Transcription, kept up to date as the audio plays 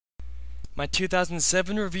My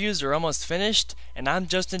 2007 reviews are almost finished, and I'm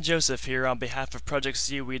Justin Joseph here on behalf of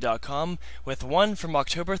ProjectCoe.com with one from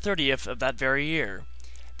October 30th of that very year.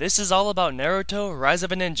 This is all about Naruto Rise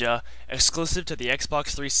of a Ninja, exclusive to the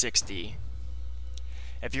Xbox 360.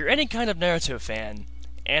 If you're any kind of Naruto fan,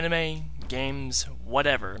 anime, games,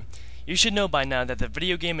 whatever, you should know by now that the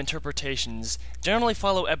video game interpretations generally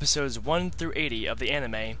follow episodes 1 through 80 of the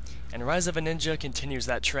anime, and Rise of a Ninja continues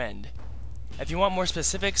that trend. If you want more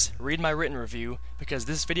specifics, read my written review, because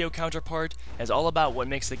this video counterpart is all about what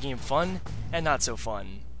makes the game fun and not so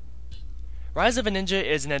fun. Rise of a Ninja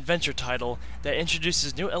is an adventure title that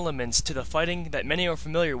introduces new elements to the fighting that many are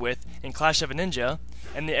familiar with in Clash of a Ninja,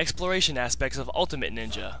 and the exploration aspects of Ultimate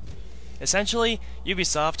Ninja. Essentially,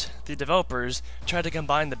 Ubisoft, the developers, try to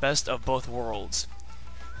combine the best of both worlds.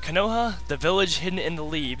 Konoha, the village hidden in the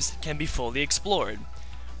leaves, can be fully explored.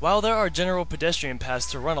 While there are general pedestrian paths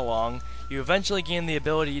to run along, you eventually gain the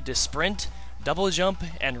ability to sprint, double jump,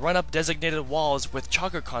 and run up designated walls with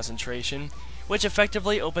chakra concentration, which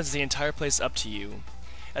effectively opens the entire place up to you.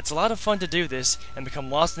 It's a lot of fun to do this and become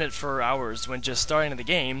lost in it for hours when just starting the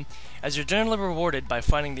game, as you're generally rewarded by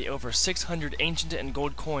finding the over 600 ancient and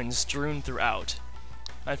gold coins strewn throughout.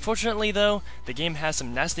 Unfortunately though, the game has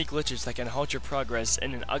some nasty glitches that can halt your progress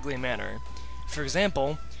in an ugly manner. For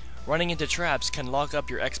example, running into traps can lock up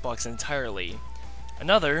your Xbox entirely.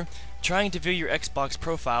 Another, trying to view your Xbox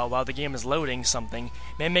profile while the game is loading something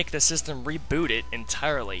may make the system reboot it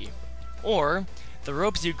entirely. Or, the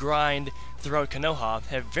ropes you grind throughout Konoha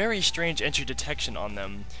have very strange entry detection on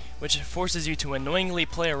them, which forces you to annoyingly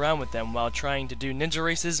play around with them while trying to do ninja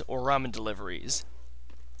races or ramen deliveries.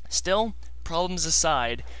 Still, problems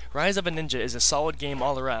aside, Rise of a Ninja is a solid game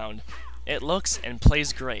all around. It looks and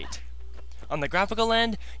plays great. On the graphical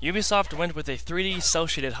end, Ubisoft went with a 3D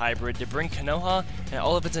cel-shaded hybrid to bring Konoha and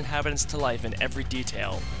all of its inhabitants to life in every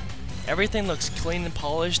detail. Everything looks clean and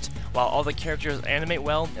polished, while all the characters animate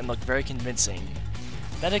well and look very convincing.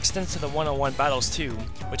 That extends to the one-on-one battles too,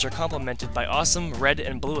 which are complemented by awesome red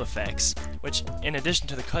and blue effects, which, in addition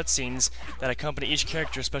to the cutscenes that accompany each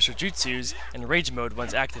character's special jutsus and rage mode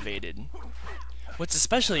once activated. What's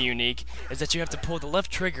especially unique is that you have to pull the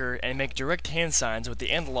left trigger and make direct hand signs with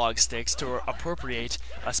the analog sticks to appropriate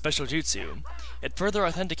a special jutsu. It further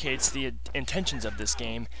authenticates the intentions of this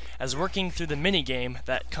game, as working through the minigame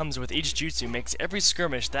that comes with each jutsu makes every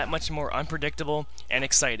skirmish that much more unpredictable and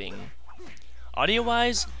exciting.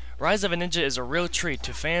 Audio-wise, Rise of a Ninja is a real treat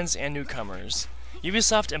to fans and newcomers.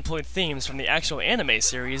 Ubisoft employed themes from the actual anime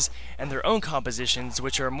series and their own compositions,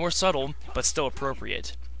 which are more subtle but still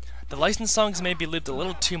appropriate. The licensed songs may be looped a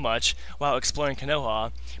little too much while exploring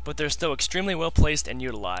Konoha, but they're still extremely well placed and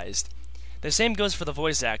utilized. The same goes for the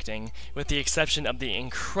voice acting, with the exception of the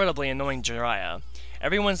incredibly annoying Jiraiya.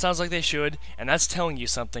 Everyone sounds like they should, and that's telling you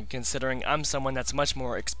something considering I'm someone that's much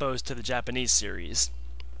more exposed to the Japanese series.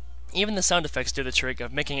 Even the sound effects do the trick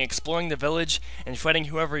of making exploring the village and fighting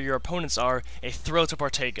whoever your opponents are a thrill to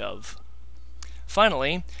partake of.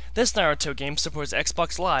 Finally, this Naruto game supports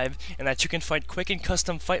Xbox Live in that you can fight quick and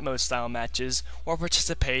custom fight mode style matches or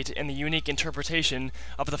participate in the unique interpretation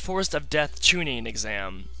of the Forest of Death Chunin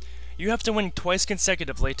exam. You have to win twice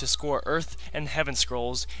consecutively to score Earth and Heaven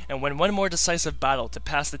Scrolls, and win one more decisive battle to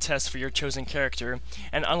pass the test for your chosen character,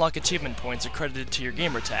 and unlock achievement points accredited to your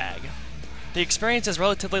gamertag. The experience is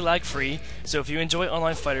relatively lag-free, so if you enjoy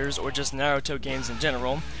online fighters or just Naruto games in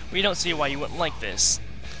general, we don't see why you wouldn't like this.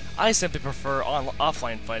 I simply prefer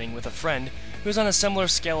offline fighting with a friend who's on a similar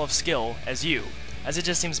scale of skill as you, as it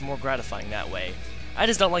just seems more gratifying that way. I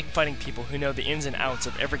just don't like fighting people who know the ins and outs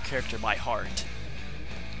of every character by heart.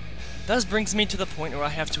 Thus brings me to the point where I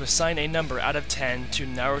have to assign a number out of 10 to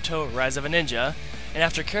Naruto Rise of a Ninja, and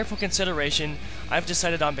after careful consideration, I've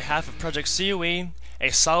decided on behalf of Project COE,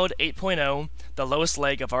 a solid 8.0, the lowest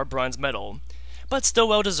leg of our bronze medal, but still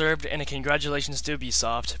well deserved, and a congratulations to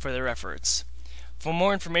Ubisoft for their efforts. For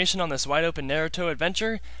more information on this wide-open Naruto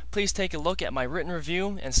adventure, please take a look at my written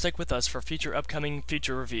review and stick with us for upcoming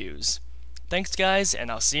future reviews. Thanks guys,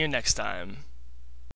 and I'll see you next time.